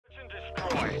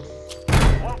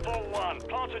141.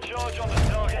 Plant a charge on the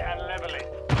target and level it.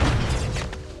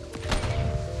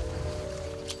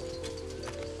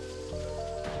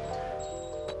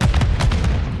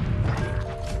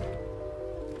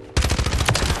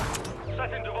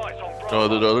 Setting device on Bravo. Oh,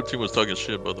 the other team was talking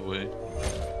shit, by the way.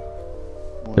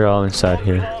 They're all inside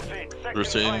here. They're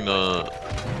saying, no,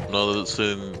 they're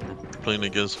saying playing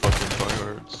against fucking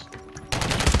tryhards.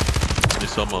 They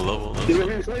saw my level. He's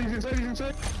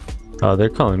inside. Oh, they're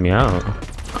calling me out.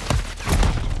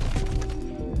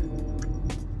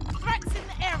 Threats in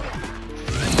the area.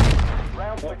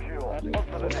 Round secure. On to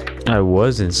the next. I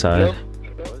was inside.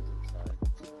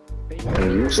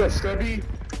 What's up, Stubby?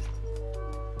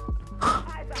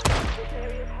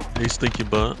 Hey, stinky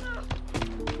butt.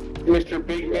 Mr.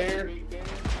 Big Bear.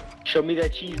 Show me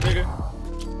that cheeseburger.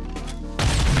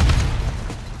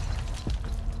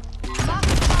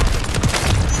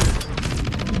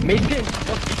 Mason.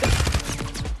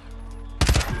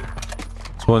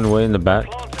 There's one way in the back.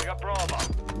 Planting at Bravo.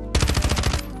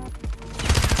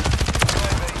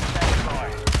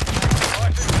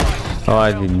 Oh,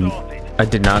 I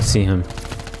did not see him.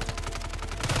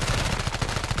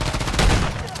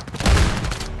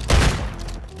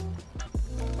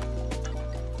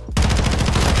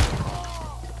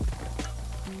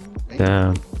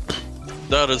 Damn.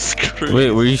 That is crazy.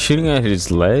 Wait, were you shooting at his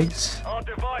legs? Our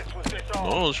device was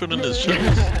disarmed. Oh, shooting his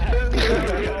chest.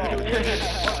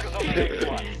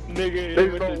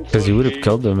 Because he would have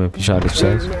killed him if he shot his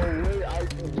chest.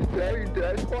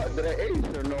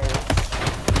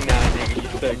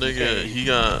 Nigga, he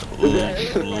got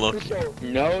lucky.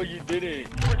 No, you didn't.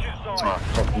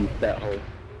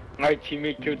 My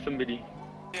teammate killed somebody.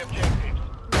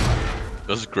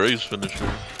 That's Gray's finisher.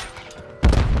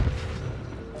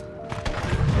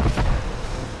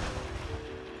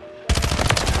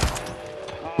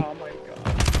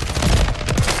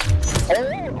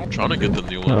 I'm trying to get the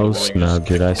new one. Oh snap,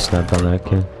 dude, I snapped on that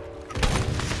kid.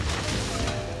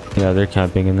 Yeah, they're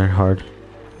camping in there hard.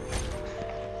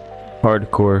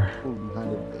 Hardcore.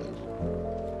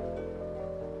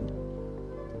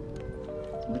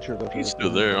 He's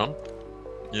still there, huh?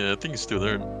 Yeah, I think he's still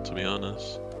there, to be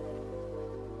honest.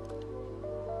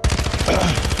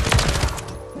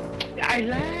 I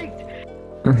lagged.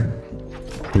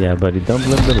 Yeah, buddy, don't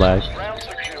blame the lag. Round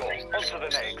secure. On to the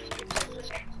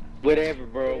next. Whatever,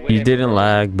 bro. Whatever, You didn't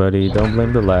lag, buddy. Don't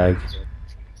blame the lag.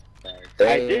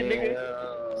 I did,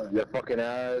 nigga. Your fucking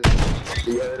ass.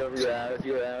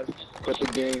 Your ass. Quit the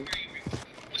game.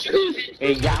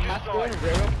 Hey, got my score.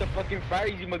 Rev up the fucking fire.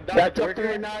 You McDonald's Back to worker.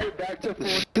 Fortnite. Back to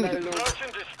Fortnite. Search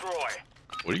and destroy.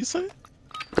 What do you say?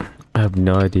 I have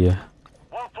no idea.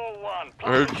 141. I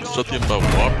heard something about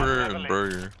Whopper and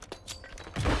Burger.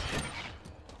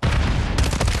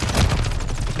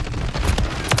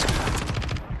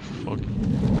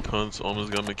 Fucking cunts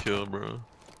almost got me killed, bro.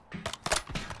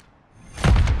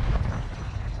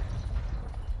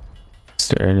 Is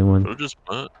there anyone? They're just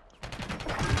butt.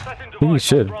 Setting You device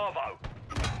should. on Bravo.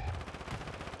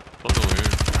 Something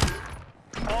weird.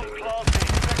 Bomb planted.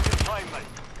 Check containment.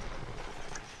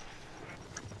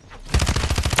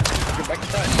 Get back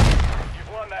inside.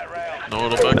 You've won that round. No,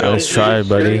 it'll back out. Let's try it,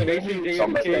 buddy. Mason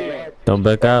JFK. Don't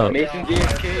back out. Mason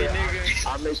JFK,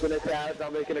 nigga. I'm making a cast.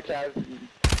 I'm making a cast.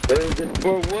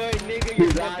 For what, nigga?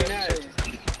 You're fucking ass.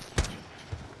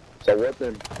 So what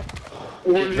then?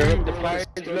 Just rev up the fire.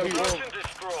 Let me Search roll. and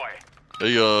destroy.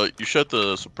 Hey, you shot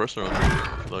the suppressor on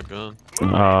that gun.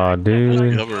 Aw,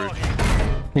 dude. Cover.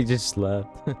 He just left.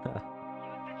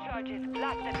 Charges.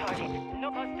 Blast the target.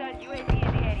 No hostile UAV in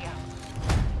the area.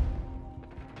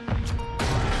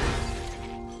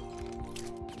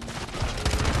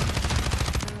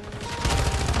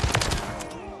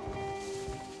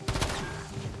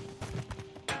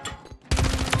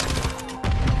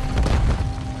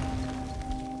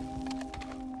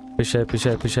 Push it, push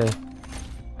it, push it.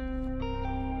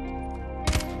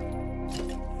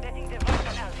 Setting device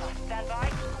on Alpha. Stand by.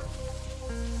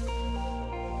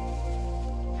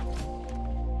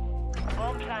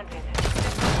 Bomb planted.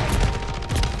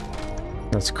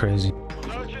 That's crazy.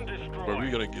 Search and destroy. Bro, we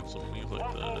gotta get some news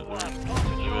like that. 141. Dude. Plant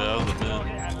a Yeah, I was a charge on the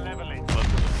target man. and level it.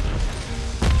 Fucking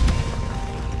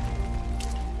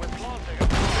We're planting a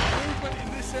movement in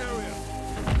this area.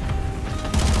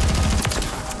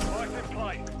 Right in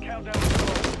play. Countdown to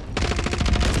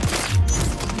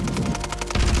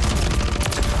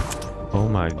Oh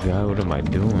my god, what am I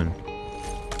doing?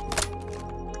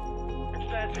 It's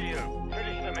down to you.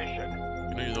 Finish the mission.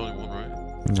 You know you're the only one, right?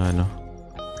 I know.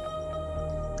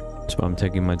 That's why I'm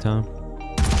taking my time.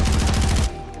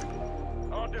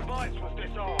 Our device was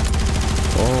disarmed.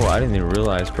 Oh, I didn't even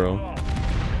realize, bro.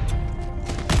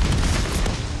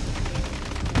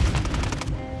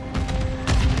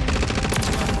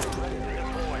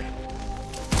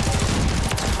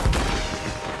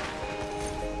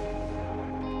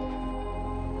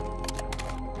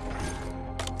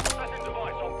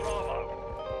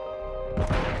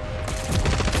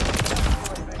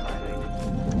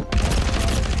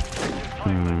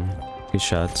 these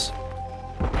shots.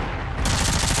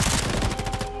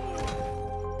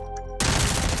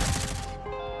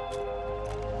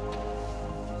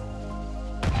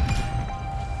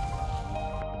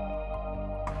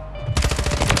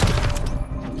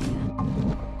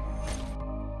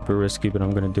 Risky, but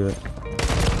I'm gonna do it.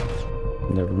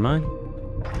 Never mind.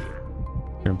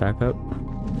 Gonna back up.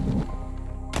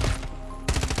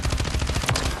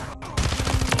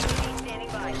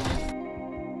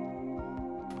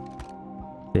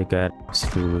 They got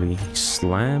absolutely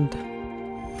slammed.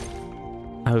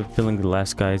 I have a feeling the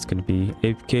last guy is gonna be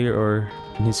AFK or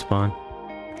in his spawn.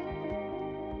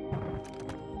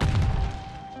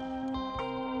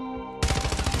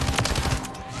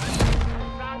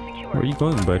 Where are you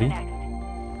going, buddy?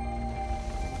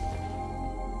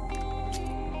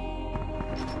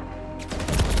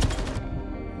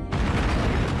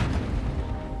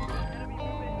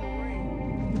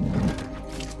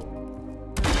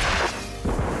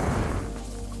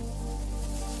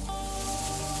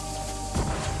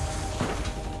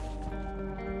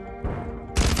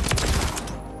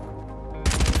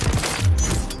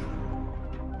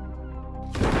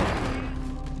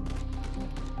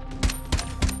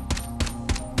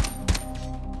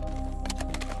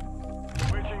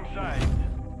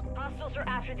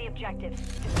 After the objective.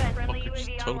 Defend friendly Fucker just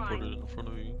UAV teleported online. in front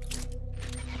of you.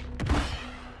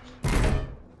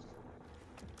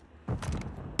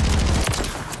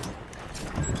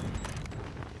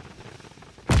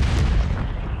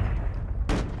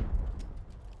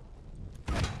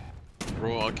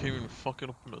 Bro, I can't even fucking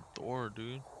open the door,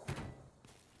 dude.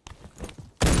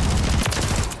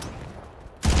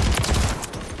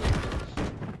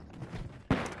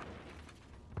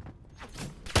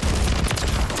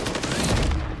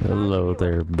 Hello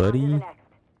there, buddy.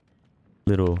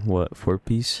 Little, what,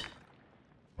 4-piece?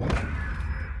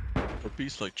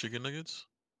 4-piece like chicken nuggets?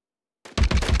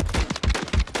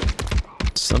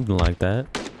 Something like that.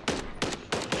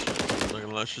 Like,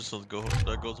 that shit sounds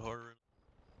that goes harder.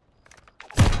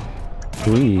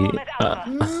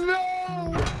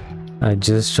 I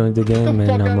just joined the game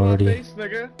and I'm already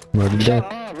dead.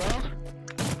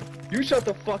 You shut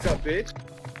the fuck up, bitch.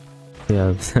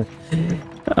 Yeah,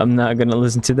 I'm not gonna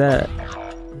listen to that.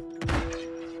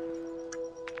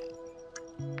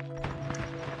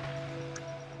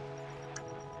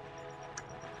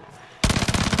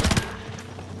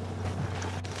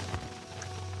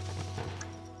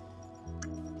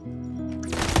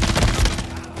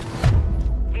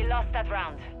 We lost that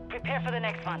round. Prepare for the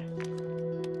next one.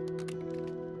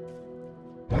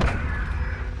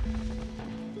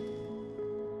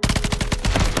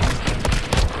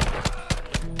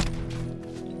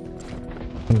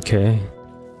 Okay.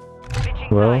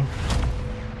 Well,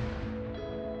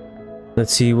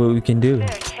 let's see what we can do.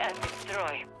 Search and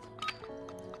destroy.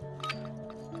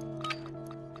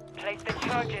 Place the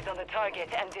charges on the target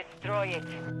and destroy it.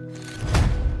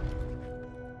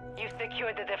 You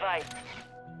secured the device.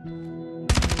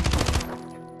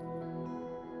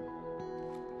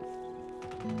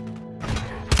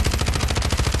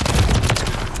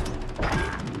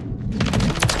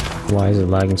 Why is it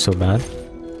lagging so bad?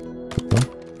 Okay.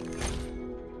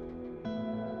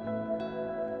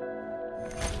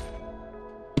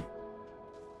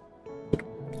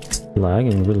 It's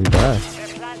lagging really bad. They're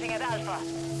planting at Alpha.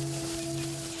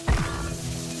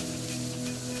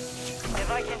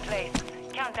 Device in place.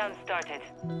 Countdown started.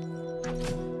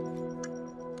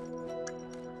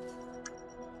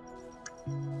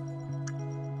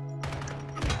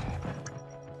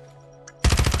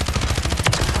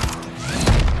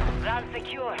 Round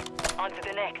secure. On to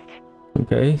the next.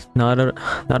 Okay, not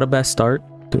a bad start.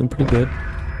 Doing pretty good.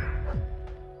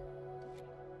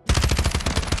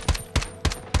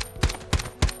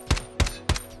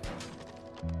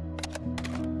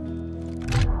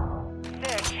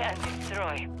 Search and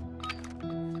destroy.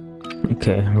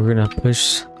 Okay, we're gonna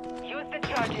push Use the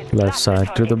charges. left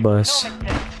side through the bus. No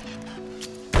mistake.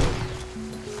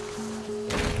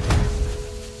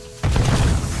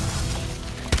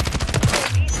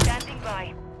 UAV standing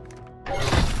by.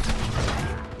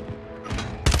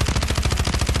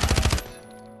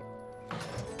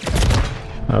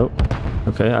 Oh,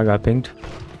 okay, I got pinged.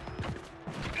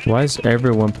 Why is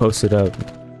everyone posted up?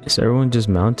 Is everyone just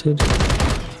mounted?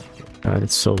 God,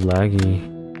 it's so laggy.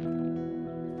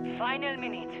 Final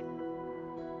minute.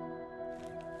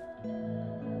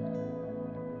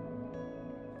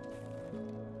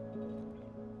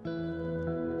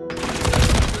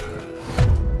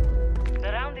 The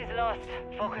round is lost.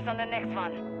 Focus on the next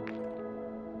one.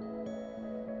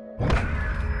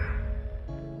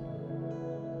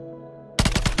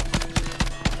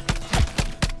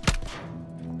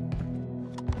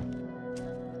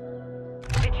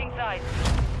 sides.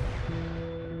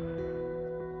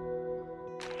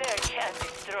 Search and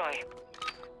destroy.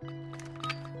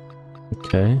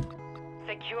 Okay.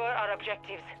 Secure our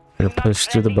objectives. Gonna Do not push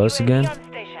through the friendly bus UAV again. on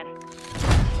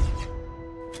station.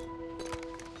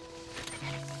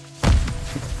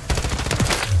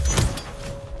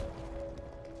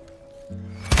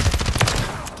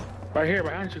 Right here,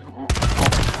 behind you. Oh,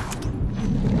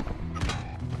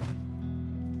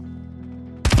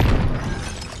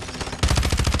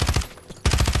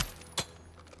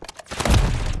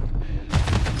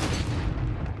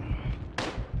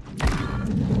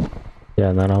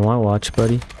 Yeah, not on my watch,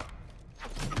 buddy.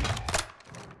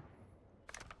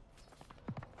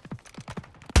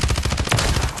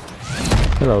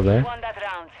 Hello there. Won that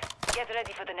round. Get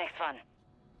ready for the next one.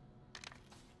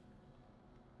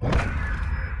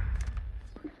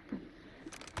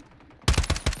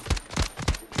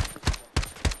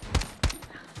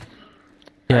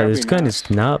 Yeah, That'd this be gun nice. is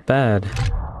not bad.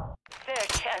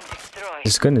 Search and destroy.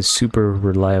 This gun is super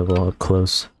reliable up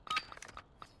close.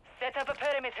 Set up a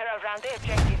perimeter around the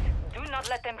objectives. Do not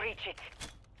let them reach it.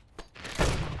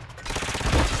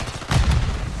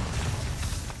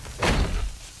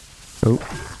 Oh.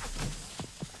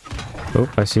 Oh,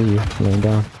 I see you laying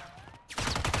down.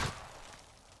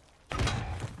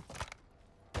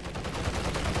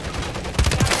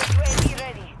 UAV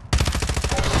ready.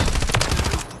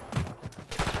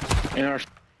 in our.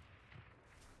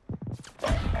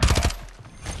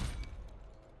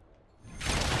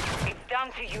 It's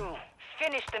down to you.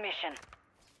 Finish the mission.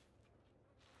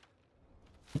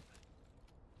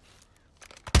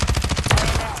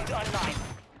 IMS is online.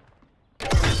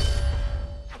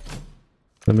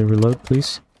 Let me reload,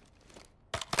 please.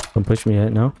 Don't push me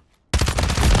yet, no?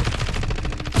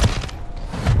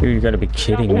 Dude, you gotta be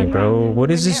kidding me, bro. What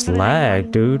is this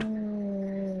lag, dude?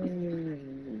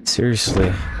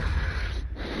 Seriously.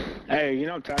 Hey, you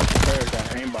know tactical players got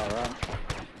aimbot, right?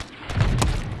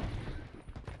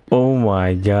 Oh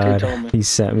my god. told me. He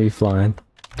sent me flying.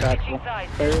 Tactical Switching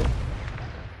sides. player.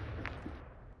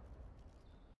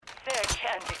 Search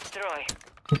and destroy.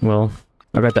 Well,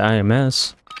 I got the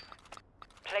IMS.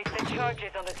 Place the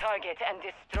charges on the target and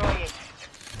destroy it.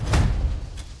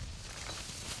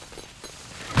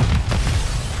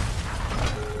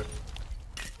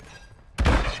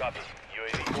 Copy.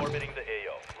 UAV orbiting the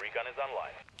AO. Recon is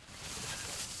online.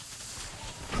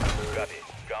 Copy.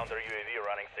 Counter UAV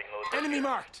running signals. Enemy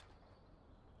marked.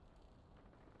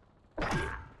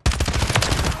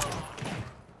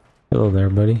 Hello there,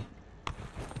 buddy.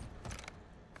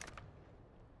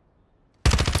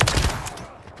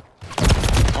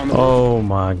 On the Oh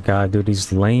my god, dude,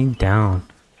 he's laying down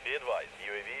Be advised,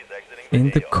 UAV is exiting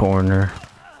in the AO. corner.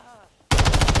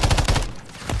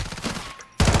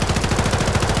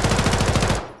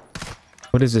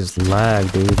 What is this lag,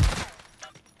 dude?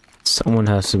 Someone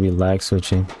has to be lag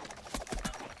switching.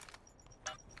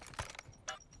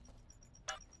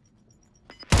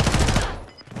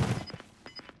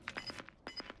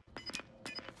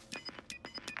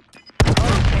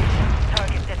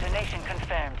 Target detonation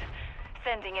confirmed.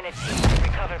 Sending in a team to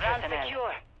recover personnel.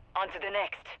 Secure. On to the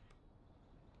next.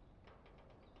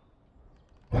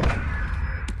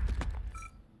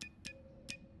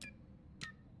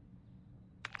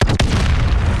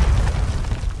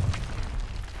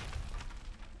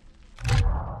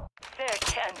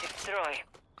 Search and destroy.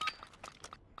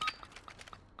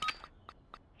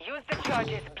 Use the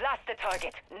charges. Blast the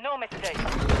target. No mistake.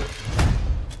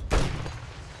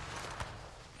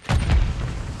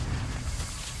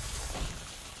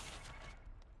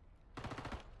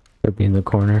 Could be in the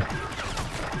corner.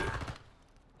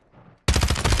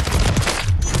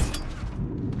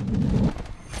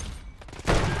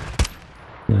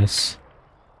 Nice.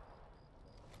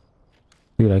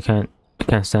 Dude, I can't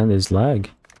stand this lag.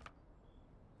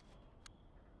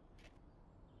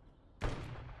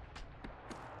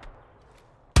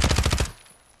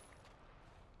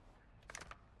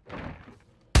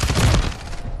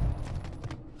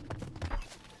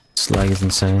 This lag is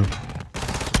insane.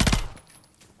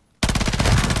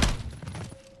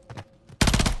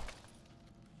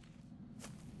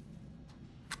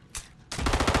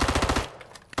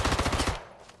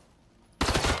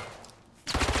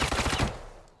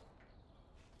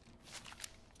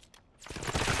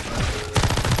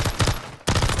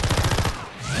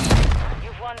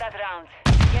 You've won that round.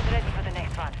 Get ready for the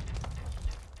next one.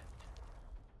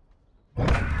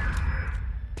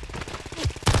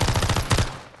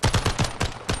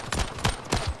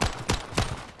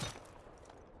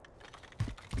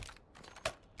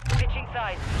 Switching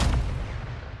sides.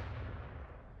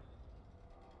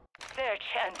 Search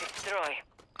and destroy.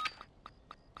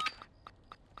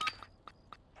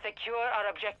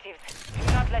 objectives.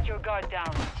 Do not let your guard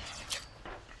down.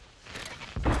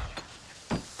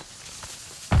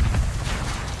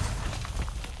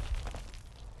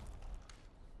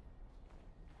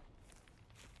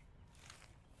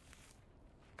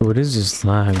 What is this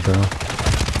lag, bro?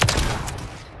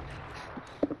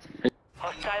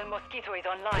 Hostile mosquito is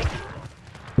online.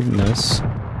 Goodness.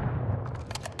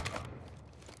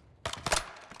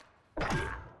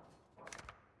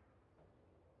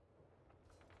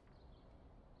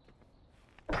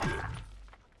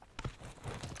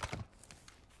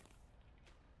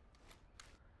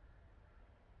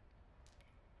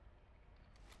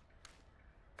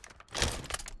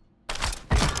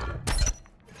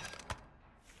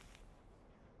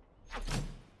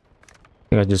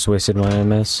 I think I just wasted my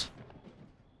MS.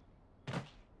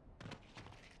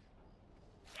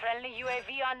 Friendly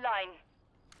UAV online.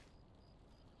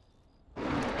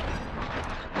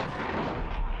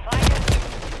 Fire.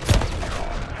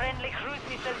 Friendly cruise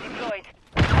missile deployed.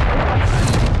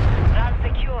 Round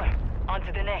secure. On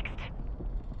to the next.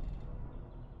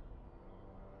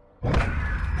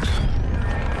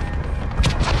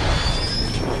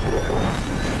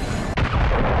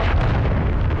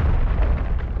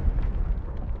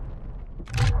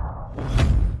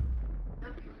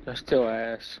 That's still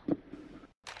ass.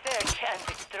 Search and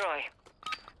destroy.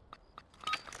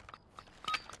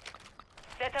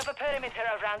 Set up a perimeter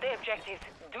around the objectives.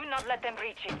 Do not let them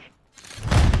breach it.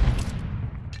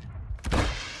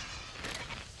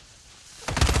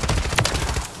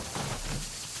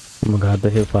 Oh my god, the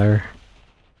hip fire.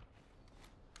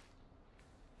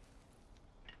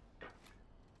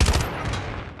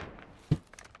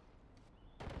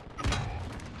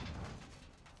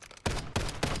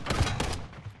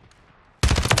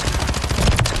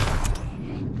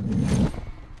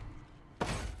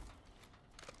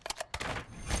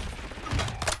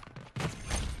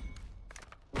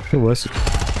 Who was it?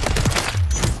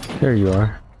 There you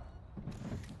are.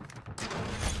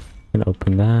 Gonna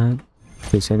open that.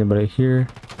 Is anybody here?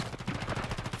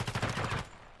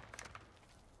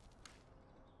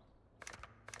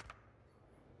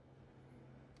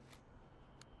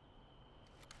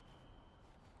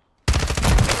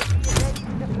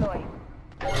 Deploy.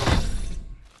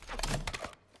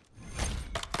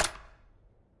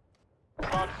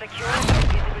 Bomb secure.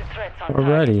 Visible threats on target.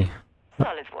 Alrighty.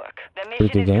 Solid work. The Pretty mission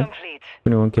good is game. complete.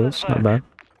 21 kills, not bad.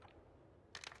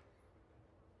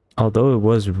 Although it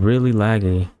was really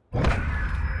laggy.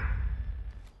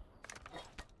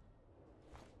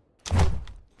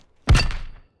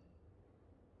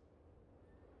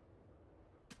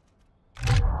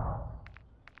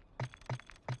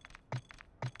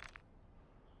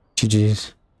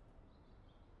 GG's.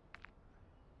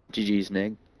 GG's,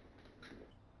 Nick.